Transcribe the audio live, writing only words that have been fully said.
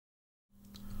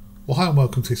Well, hi and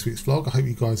welcome to this week's vlog. I hope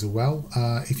you guys are well.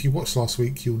 If you watched last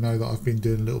week, you'll know that I've been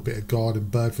doing a little bit of garden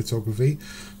bird photography.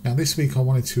 Now this week I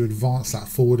wanted to advance that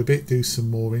forward a bit, do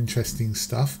some more interesting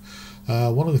stuff.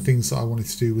 One of the things that I wanted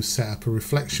to do was set up a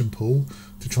reflection pool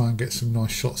to try and get some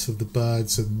nice shots of the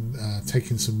birds and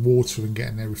taking some water and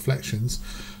getting their reflections.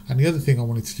 And the other thing I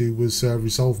wanted to do was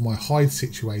resolve my hide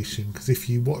situation, because if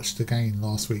you watched again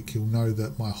last week, you'll know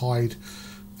that my hide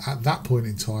at that point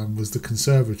in time was the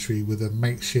conservatory with a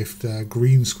makeshift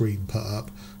green screen put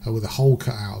up with a hole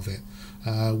cut out of it,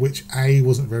 which A,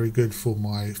 wasn't very good for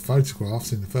my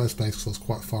photographs in the first place because I was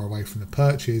quite far away from the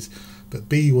perches, but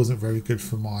B, wasn't very good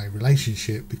for my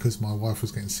relationship because my wife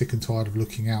was getting sick and tired of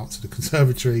looking out to the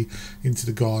conservatory into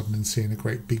the garden and seeing a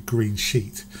great big green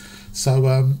sheet. So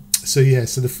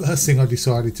the first thing I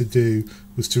decided to do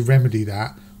was to remedy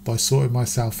that by sorting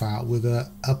myself out with a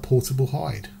portable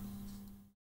hide.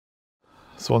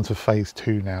 So on to phase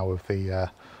 2 now of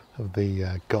the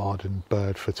garden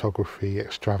bird photography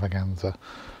extravaganza,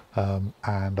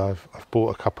 and I've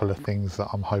bought a couple of things that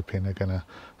I'm hoping are going to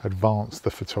advance the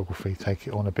photography, take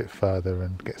it on a bit further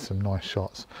and get some nice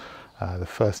shots, the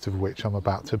first of which I'm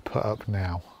about to put up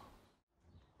now.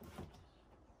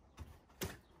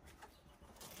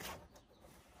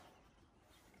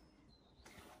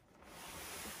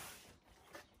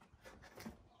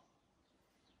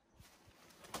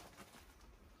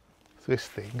 So this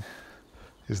thing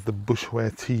is the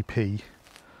Bushwear TP.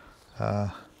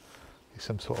 It's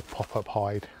some sort of pop-up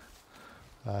hide.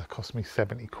 Cost me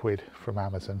 70 quid from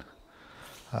Amazon.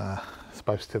 It's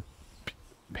supposed to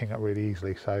ping up really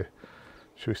easily, so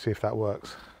should we see if that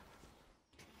works?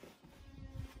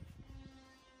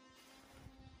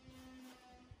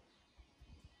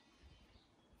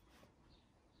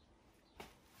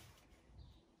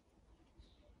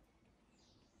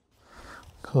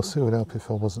 Of course, it would help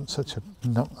if I wasn't such a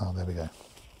no. Oh, there we go.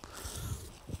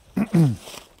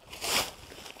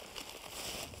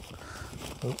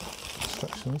 Oh,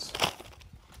 instructions.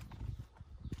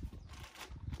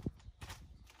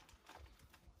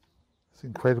 It's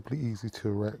incredibly easy to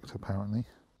erect, apparently.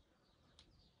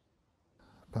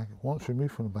 Once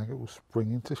removed from the bag, it will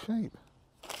spring into shape.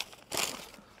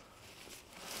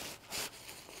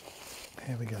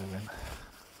 Here we go then.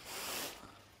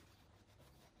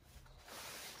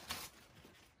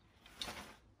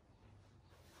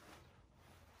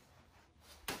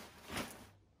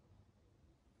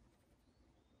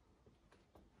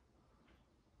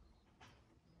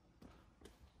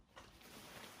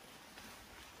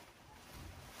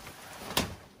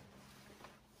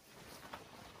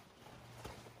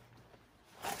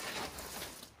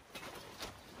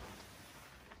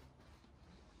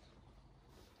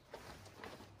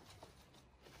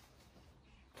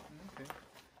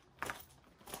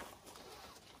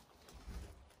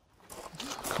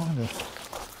 Kind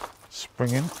of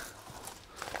springing.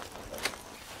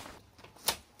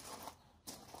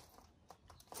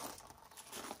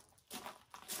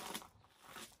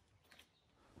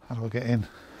 How do I get in?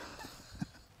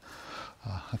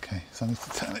 Okay, so I need to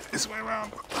turn it this way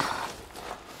around.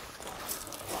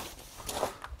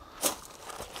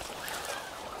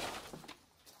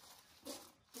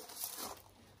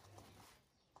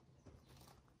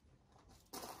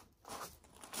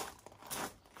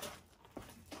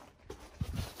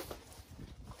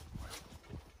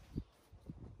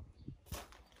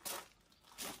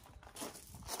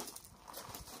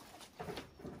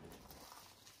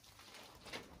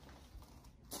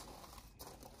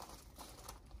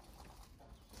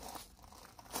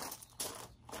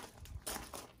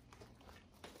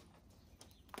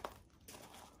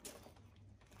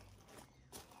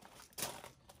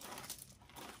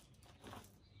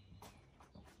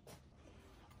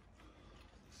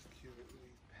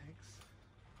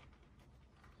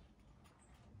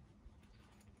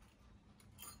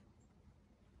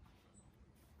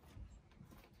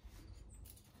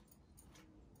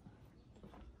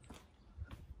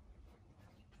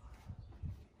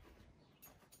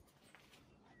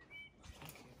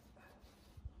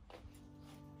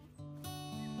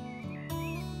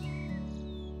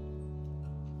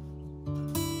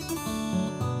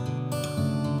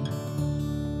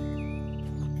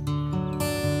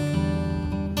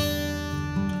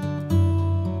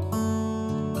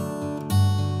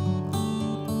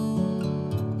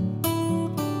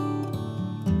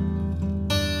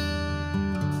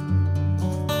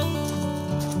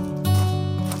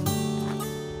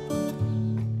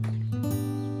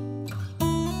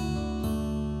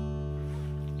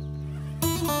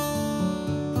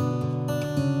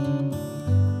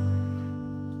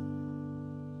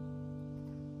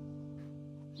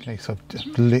 Okay, so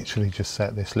I've literally just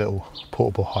set this little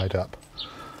portable hide up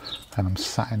and I'm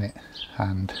sat in it,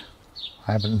 and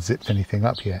I haven't zipped anything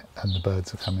up yet and the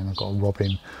birds are coming. I've got a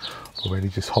robin already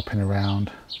just hopping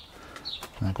around,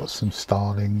 and I've got some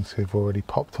starlings who've already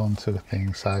popped onto the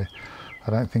thing, so I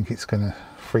don't think it's going to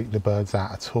freak the birds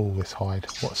out at all, this hide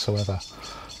whatsoever.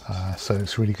 So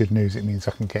it's really good news. It means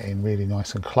I can get in really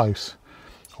nice and close,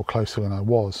 or closer than I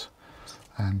was,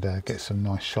 and get some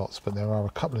nice shots. But there are a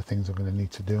couple of things I'm going to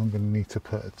need to do. I'm going to need to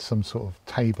put some sort of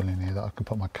table in here that I can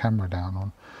put my camera down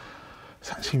on.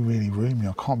 It's actually really roomy.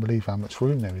 I can't believe how much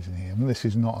room there is in here. And this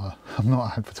is not I'm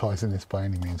not advertising this by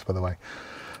any means, by the way.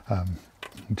 I'm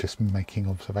just making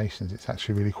observations. It's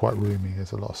actually really quite roomy.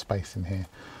 There's a lot of space in here.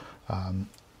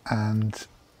 And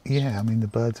yeah, I mean, the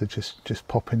birds are just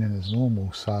popping in as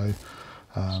normal. So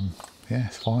yeah,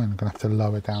 it's fine. I'm gonna have to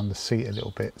lower down the seat a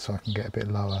little bit so I can get a bit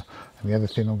lower. And the other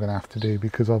thing I'm gonna have to do,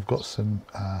 because I've got some,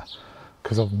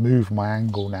 because I've moved my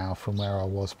angle now from where I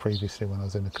was previously when I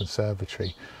was in the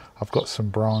conservatory, I've got some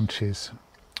branches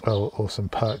or some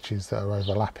perches that are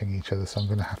overlapping each other, so I'm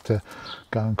going to have to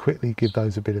go and quickly give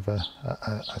those a bit of a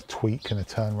tweak and a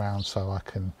turn round so I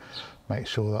can make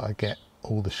sure that I get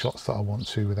all the shots that I want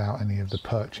to without any of the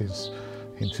perches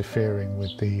interfering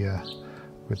with the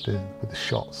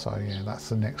shot. So yeah, that's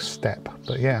the next step.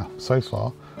 But yeah, so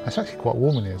far it's actually quite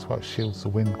warm in here as well. It shields the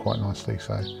wind quite nicely,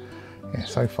 so yeah,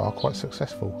 so far quite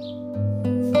successful.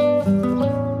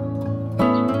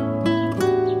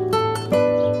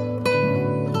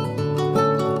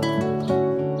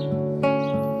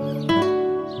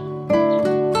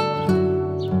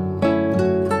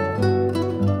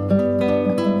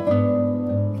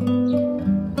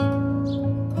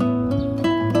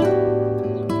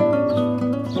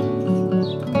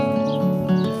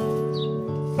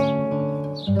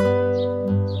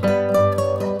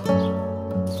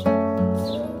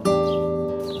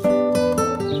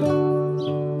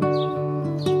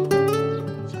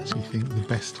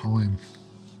 Time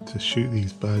to shoot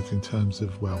these birds in terms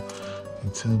of, well,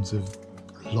 in terms of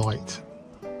light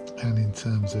and in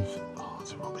terms of, oh,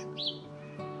 it's a robin.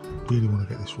 Really want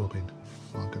to get this robin.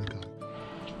 I'm going to go.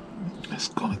 It's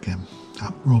gone again.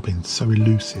 That robin's so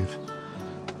elusive.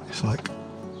 It's like,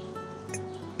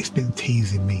 it's been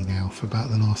teasing me now for about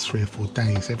the last 3 or 4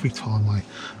 days. Every time I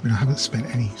mean, I haven't spent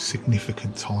any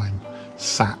significant time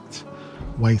sat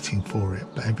waiting for it,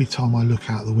 but every time I look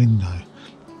out the window,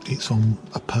 it's on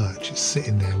a perch, it's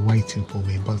sitting there waiting for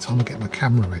me, and by the time I get my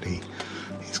camera ready,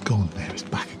 it's gone. There, it's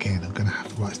back again. I'm going to have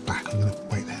to, right, it's back. I'm going to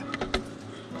wait there.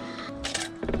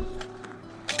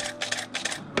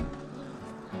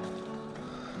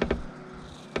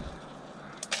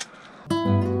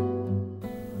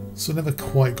 So I never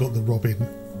quite got the robin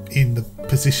in the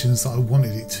positions that I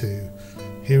wanted it to.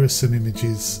 Here are some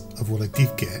images of what I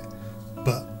did get,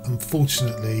 but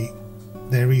unfortunately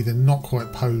they're either not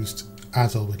quite posed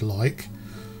as I would like,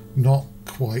 not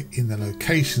quite in the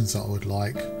locations that I would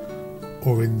like,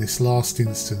 or in this last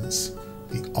instance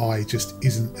the eye just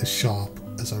isn't as sharp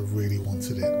as I really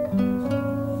wanted it.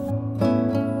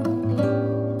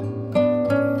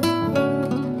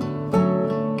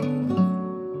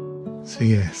 So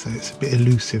yeah, so it's a bit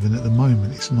elusive, and at the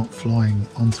moment it's not flying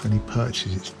onto any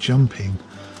perches, it's jumping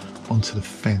onto the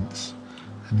fence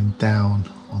and then down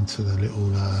onto the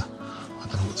little I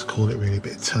don't know what to call it really, a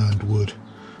bit of turned wood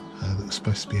that was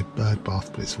supposed to be a bird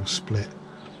bath, but it's all split.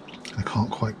 I can't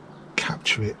quite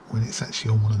capture it when it's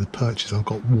actually on one of the perches. I've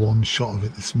got one shot of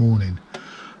it this morning,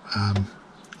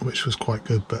 which was quite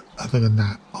good, but other than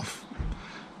that,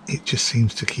 it just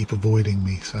seems to keep avoiding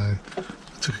me. So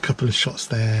I took a couple of shots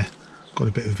there, got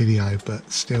a bit of video, but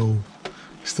still,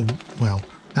 well,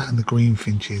 that and the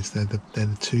greenfinches, they're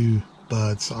the two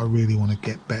birds that I really want to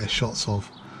get better shots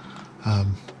of.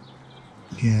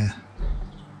 Yeah,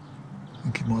 I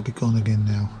think it might be gone again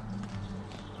now.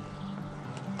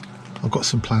 I've got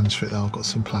some plans for it though, I've got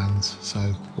some plans,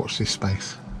 so watch this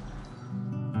space.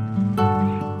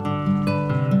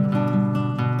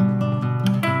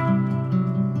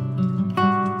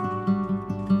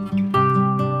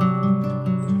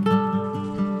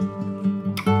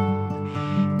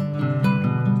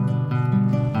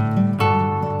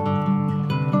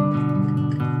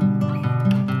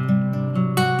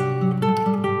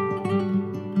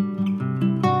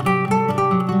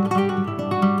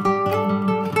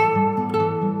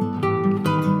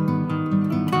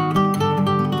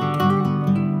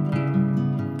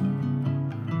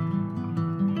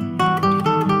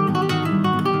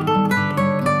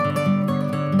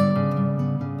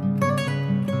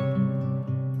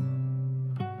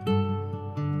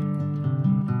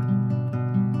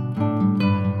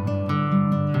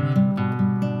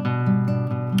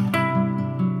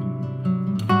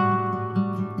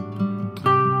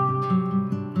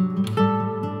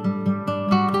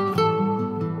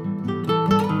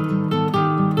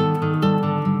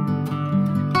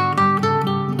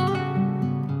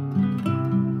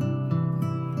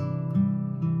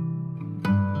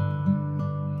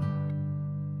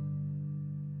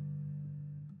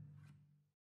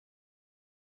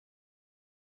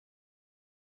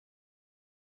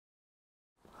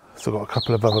 So I've got a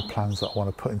couple of other plans that I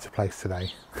want to put into place today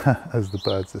as the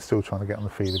birds are still trying to get on the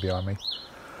feeder behind me.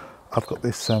 I've got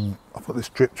this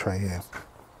drip tray here.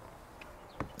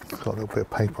 It's got a little bit of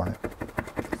paper on it.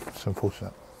 It's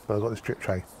unfortunate, but I've got this drip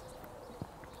tray,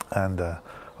 and I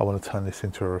want to turn this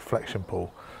into a reflection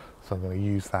pool. So I'm going to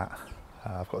use that.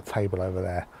 I've got a table over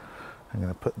there. I'm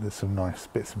going to put some nice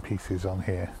bits and pieces on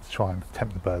here to try and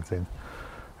tempt the birds in,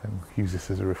 and use this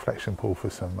as a reflection pool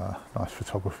for some nice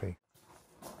photography.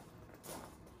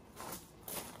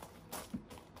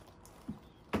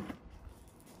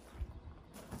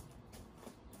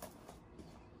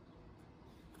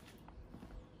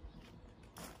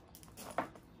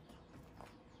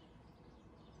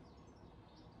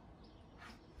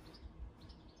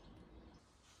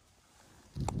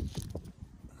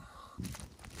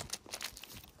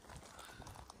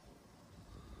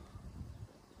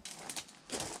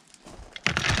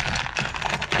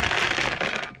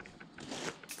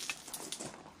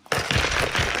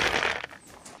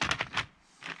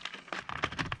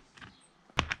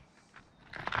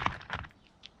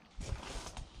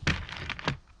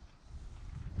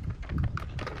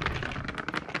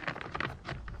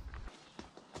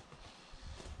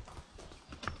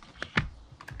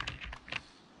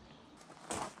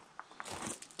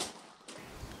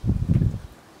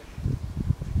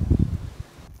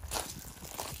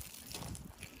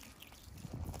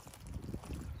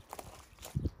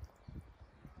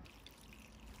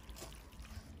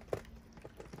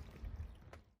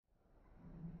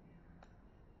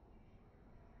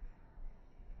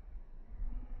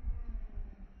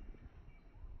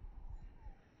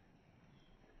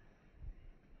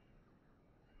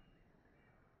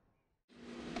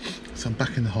 So I'm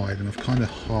back in the hide, and I've kind of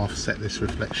half set this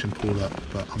reflection pool up,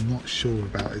 but I'm not sure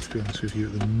about it, to be honest with you,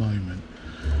 at the moment.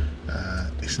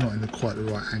 It's not in quite the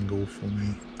right angle for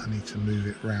me. I need to move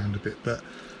it around a bit, but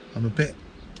I'm a bit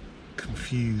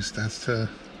confused as to,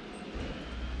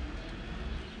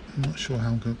 I'm not sure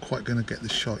how I'm quite going to get the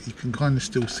shot. You can kind of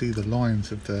still see the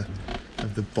lines of the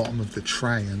bottom of the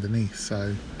tray underneath,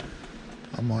 so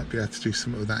I might be able to do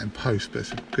something with that in post, but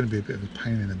it's going to be a bit of a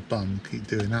pain in the bum to keep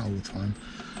doing that all the time.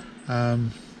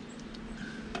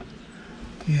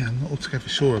 Yeah, I'm not altogether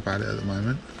sure about it at the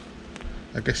moment.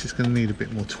 I guess it's going to need a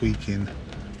bit more tweaking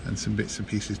and some bits and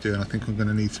pieces doing. I think I'm going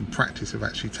to need some practice of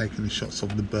actually taking the shots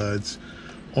of the birds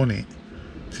on it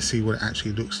to see what it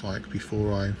actually looks like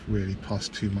before I really pass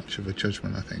too much of a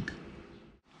judgment, I think.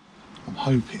 I'm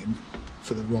hoping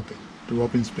for the robin. The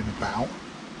robin's been about.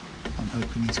 I'm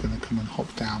hoping he's going to come and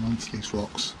hop down onto these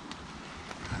rocks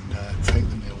and take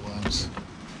the mealworms,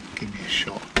 give me a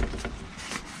shot.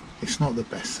 It's not the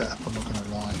best setup, I'm not going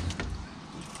to lie.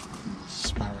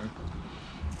 Sparrow.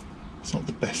 It's not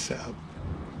the best setup,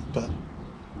 but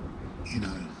you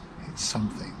know, it's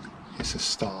something. It's a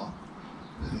start,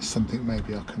 and it's something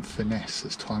maybe I can finesse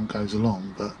as time goes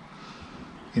along. But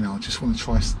you know, I just want to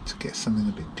try to get something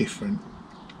a bit different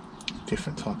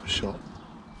type of shot.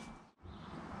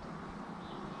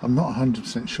 I'm not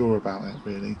 100% sure about it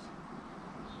really.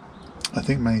 I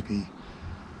think maybe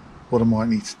what I might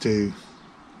need to do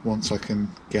once I can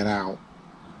get out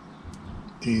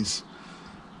is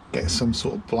get some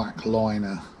sort of black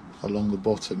liner along the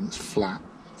bottom that's flat,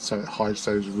 so it hides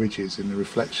those ridges in the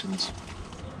reflections,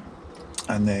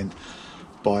 and then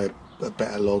buy a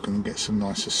better log and get some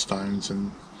nicer stones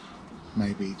and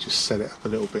maybe just set it up a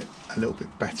little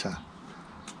bit better,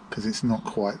 because it's not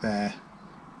quite there,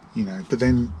 you know. But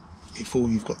then if all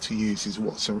you've got to use is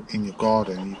what's in your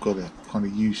garden, you've got to kind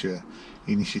of use your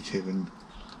initiative and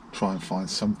try and find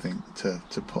something to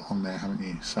put on there, haven't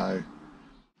you? So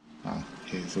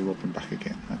here's the robin back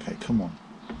again. Okay, come on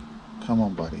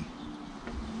buddy,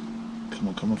 come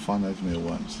on, find those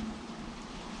mealworms.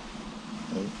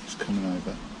 Oh, he's coming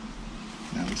over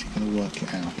now. Is he going to work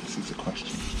it out? This is the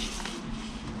question.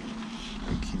 I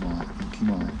think he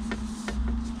might.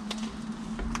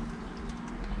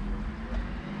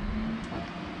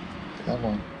 Come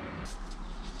on.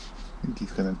 I think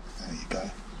he's going to, there you go.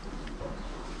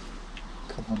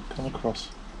 Come across.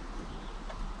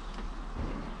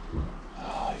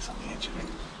 Oh, he's on the edge of it. I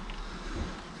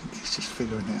think he's just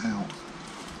figuring it out.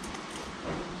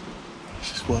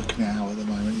 He's just working it out at the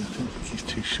moment. I don't think he's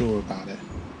too sure about it.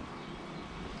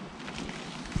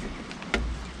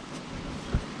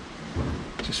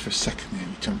 Just for a second there,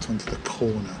 he jumped onto the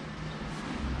corner.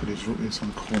 But it's on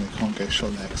the corner, I can't get a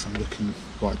shot there because I'm looking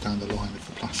right down the line of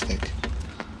the plastic.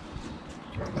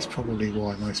 That's probably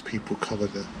why most people cover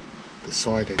the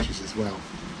side edges as well.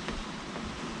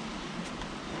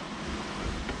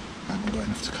 I haven't got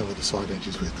enough to cover the side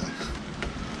edges with though.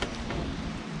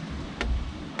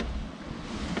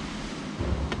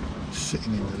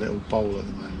 sitting in a little bowl at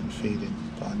the moment feeding,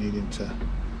 but I need him to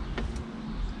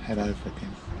head over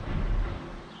again.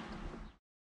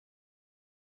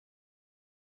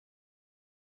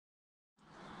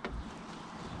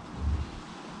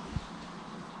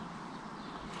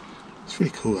 It's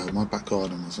really cool though. My back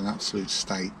garden was an absolute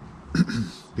state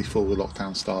before the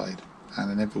lockdown started,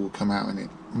 and I never would come out in it.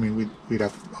 I mean,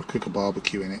 I'd cook a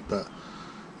barbecue in it, but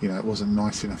you know, it wasn't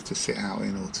nice enough to sit out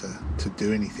in or to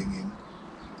do anything in.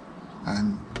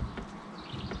 And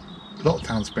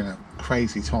lockdown's been a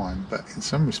crazy time, but in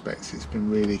some respects it's been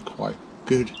really quite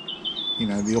good. You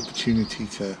know, the opportunity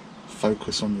to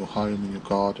focus on your home and your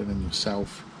garden and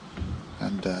yourself,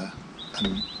 and you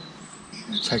know,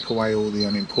 take away all the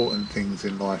unimportant things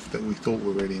in life that we thought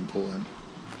were really important.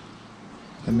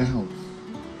 And now,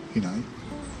 you know,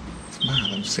 it's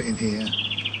mad. I'm sitting here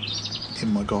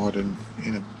in my garden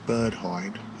in a bird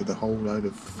hide with a whole load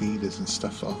of feeders and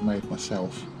stuff that I've made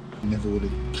myself. I never would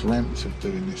have dreamt of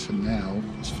doing this, and now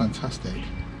it's fantastic.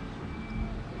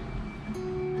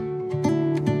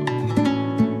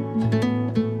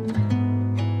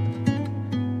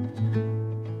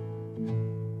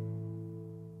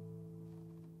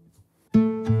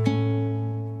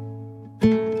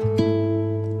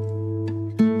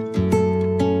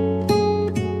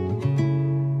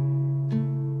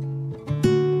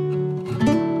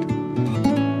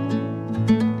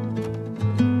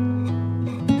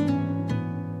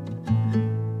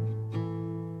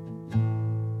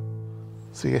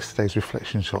 So yesterday's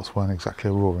reflection shots weren't exactly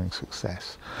a roaring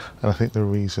success, and I think the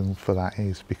reason for that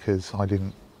is because I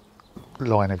didn't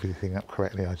line everything up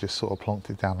correctly. I just sort of plonked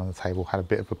it down on the table, had a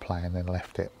bit of a play and then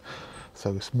left it.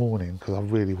 So this morning, because I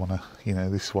really want to, you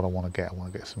know, this is what I want to get. I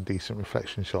want to get some decent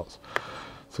reflection shots.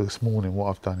 So this morning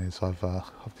what I've done is I've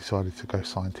decided to go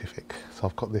scientific. So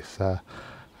I've got this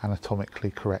anatomically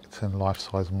correct and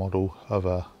life-size model of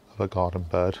a garden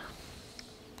bird.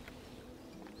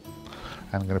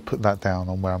 And I'm going to put that down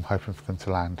on where I'm hoping for them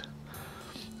to land,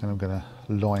 and I'm going to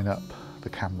line up the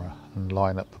camera and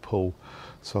line up the pool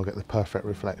so I'll get the perfect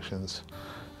reflections,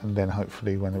 and then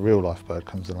hopefully when the real life bird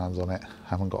comes and lands on it, I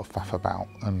haven't got to faff about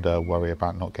and worry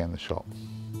about not getting the shot.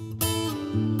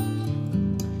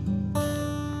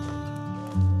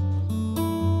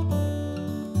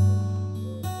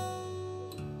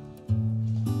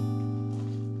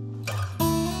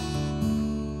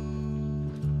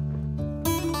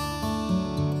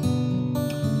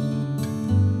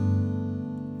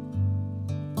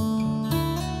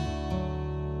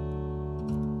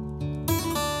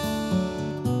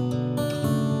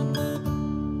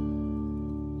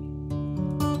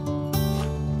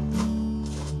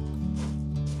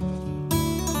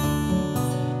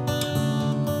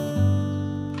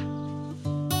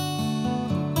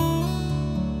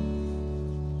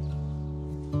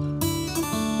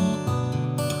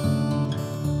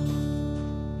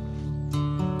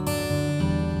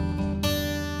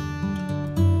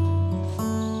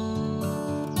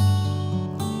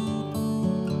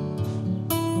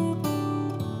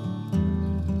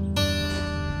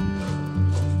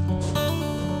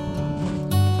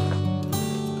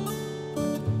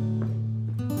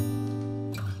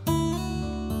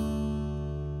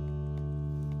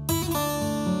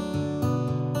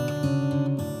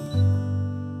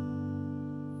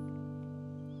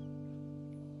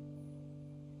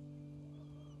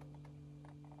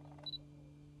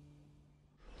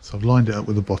 So I've lined it up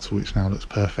with a bottle which now looks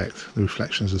perfect. The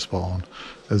reflections are spot on.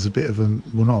 There's a bit of a,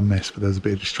 well, not a mess, but there's a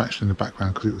bit of distraction in the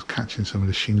background because it was catching some of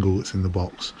the shingle that's in the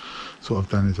box. So what I've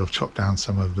done is I've chopped down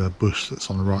some of the bush that's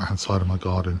on the right hand side of my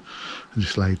garden and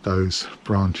just laid those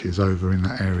branches over in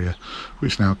that area,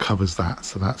 which now covers that.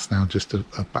 So that's now just a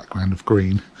background of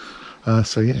green.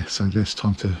 So yeah, so it's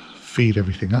time to feed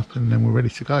everything up and then we're ready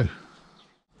to go.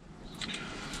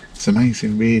 It's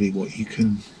amazing really what you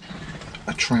can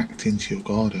attract into your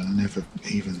garden. I never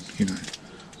even thought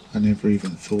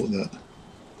that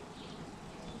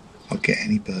I'd get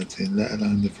any birds in, let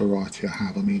alone the variety I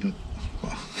have. I mean,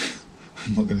 well,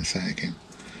 I'm not going to say it again.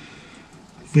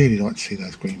 I'd really like to see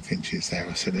those green finches there.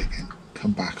 I said it again.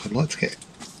 Come back. I'd like to get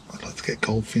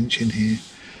goldfinch in here.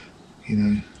 You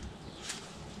know,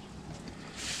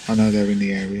 I know they're in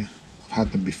the area. I've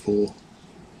had them before.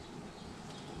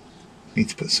 Need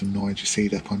to put some Niger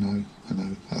seed up. I know.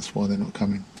 That's why they're not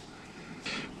coming.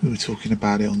 We were talking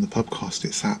about it on the podcast.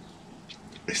 It's that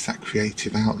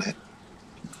creative outlet.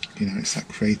 You know, it's that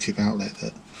creative outlet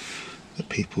that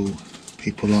people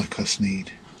like us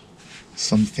need.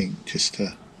 Something just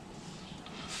to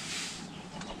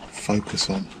focus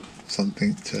on.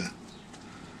 Something to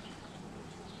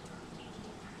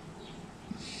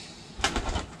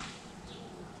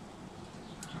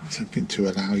something to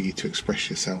allow you to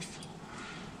express yourself.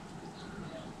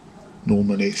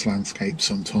 Normally it's landscape,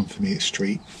 sometimes for me it's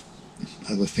street,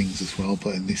 other things as well,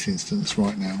 but in this instance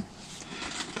right now,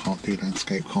 can't do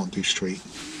landscape, can't do street,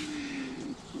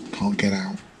 can't get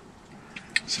out.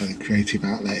 So the creative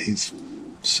outlet is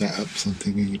set up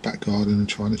something in your back garden and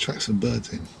try and attract some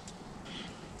birds in.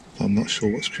 I'm not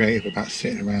sure what's creative about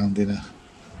sitting around in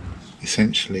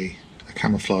essentially a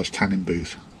camouflage tanning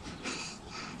booth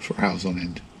for hours on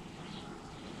end.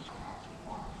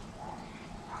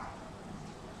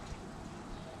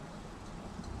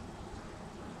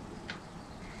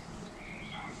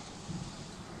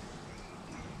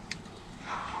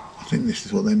 I think this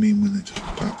is what they mean when they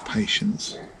talk about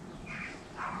patience.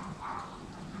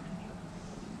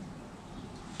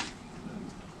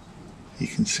 You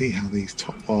can see how these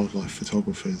top wildlife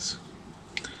photographers,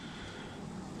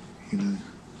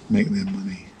 make their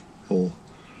money, or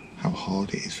how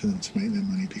hard it is for them to make their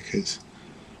money, because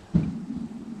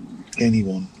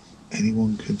anyone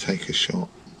can take a shot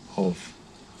of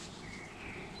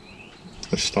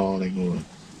a starling or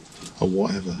a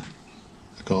whatever,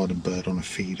 a garden bird on a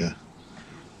feeder,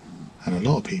 and a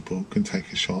lot of people can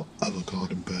take a shot of a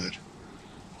garden bird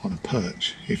on a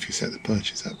perch if you set the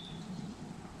perches up.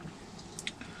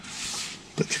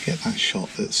 But to get that shot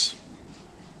that's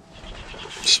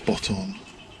spot on,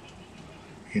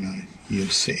 you're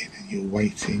sitting and you're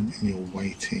waiting and you're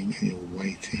waiting and you're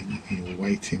waiting and you're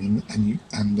waiting,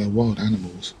 and they're wild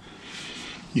animals.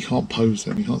 You can't pose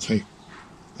them. You can't say,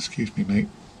 "Excuse me, mate,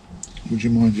 would you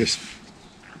mind just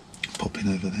popping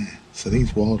over there?" So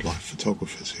these wildlife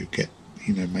photographers who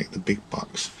make the big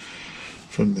bucks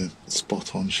from the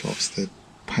spot on shots, the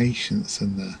patience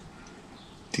and the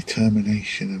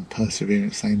determination and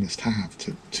perseverance they must have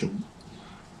to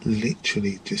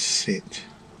literally just sit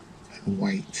and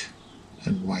wait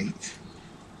and wait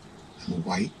and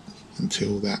wait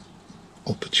until that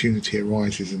opportunity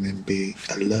arises, and then be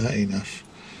alert enough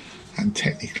and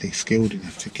technically skilled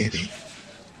enough to get it.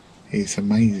 It's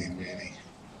amazing, really.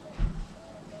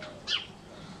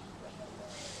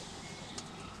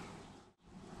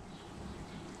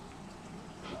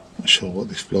 Not sure what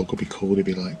this vlog will be called. It'll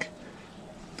be like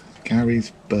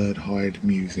Gary's bird hide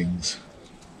musings.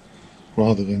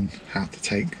 Rather than how to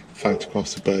take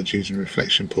photographs of birds using a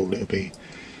reflection pool, it'll be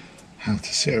how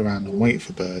to sit around and wait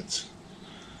for birds,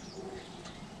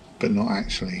 but not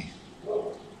actually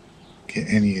get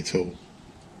any at all.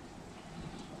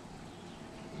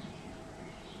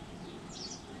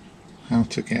 How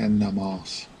to get a numb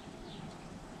arse.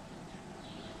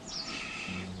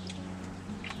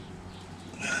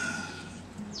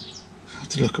 How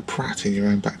to look a prat in your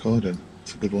own back garden.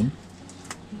 It's a good one.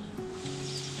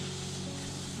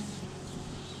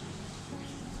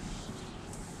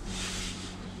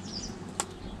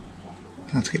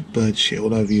 How to get bird shit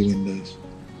all over your windows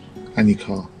and your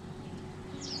car.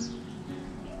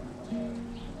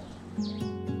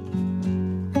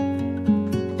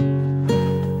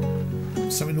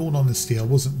 So in all honesty, I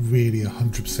wasn't really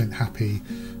 100% happy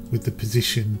with the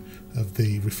position of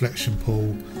the reflection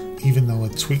pool. Even though I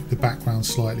tweaked the background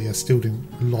slightly, I still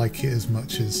didn't like it as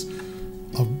much as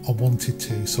I wanted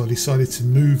to, so I decided to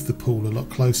move the pool a lot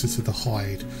closer to the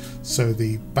hide, so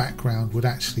the background would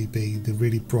actually be the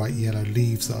really bright yellow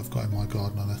leaves that I've got in my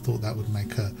garden, and I thought that would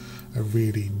make a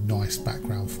really nice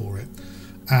background for it.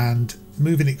 And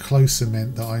moving it closer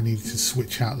meant that I needed to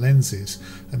switch out lenses,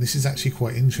 and this is actually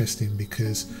quite interesting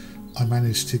because I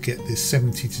managed to get this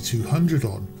 70 to 200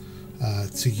 on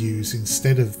to use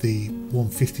instead of the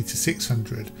 150 to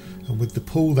 600, and with the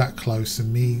pool that close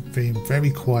and me being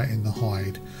very quiet in the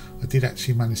hide, I did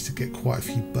actually manage to get quite a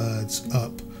few birds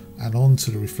up and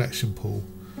onto the reflection pool,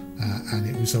 and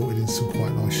it resulted in some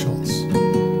quite nice shots.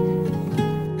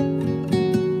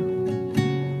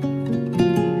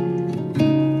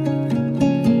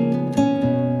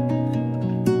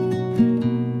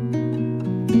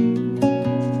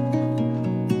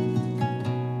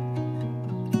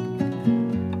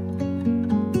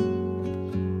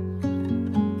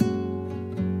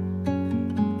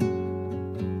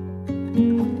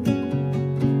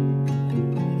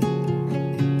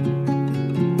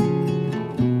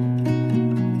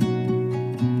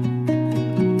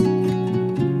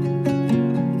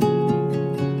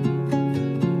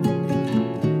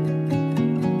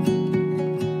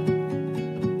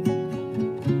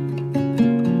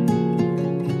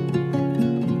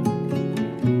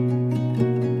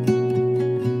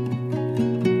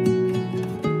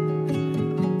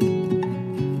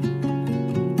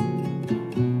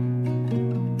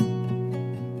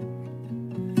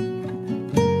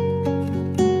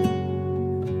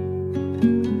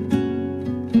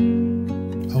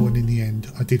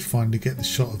 did finally get the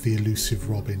shot of the elusive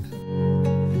robin.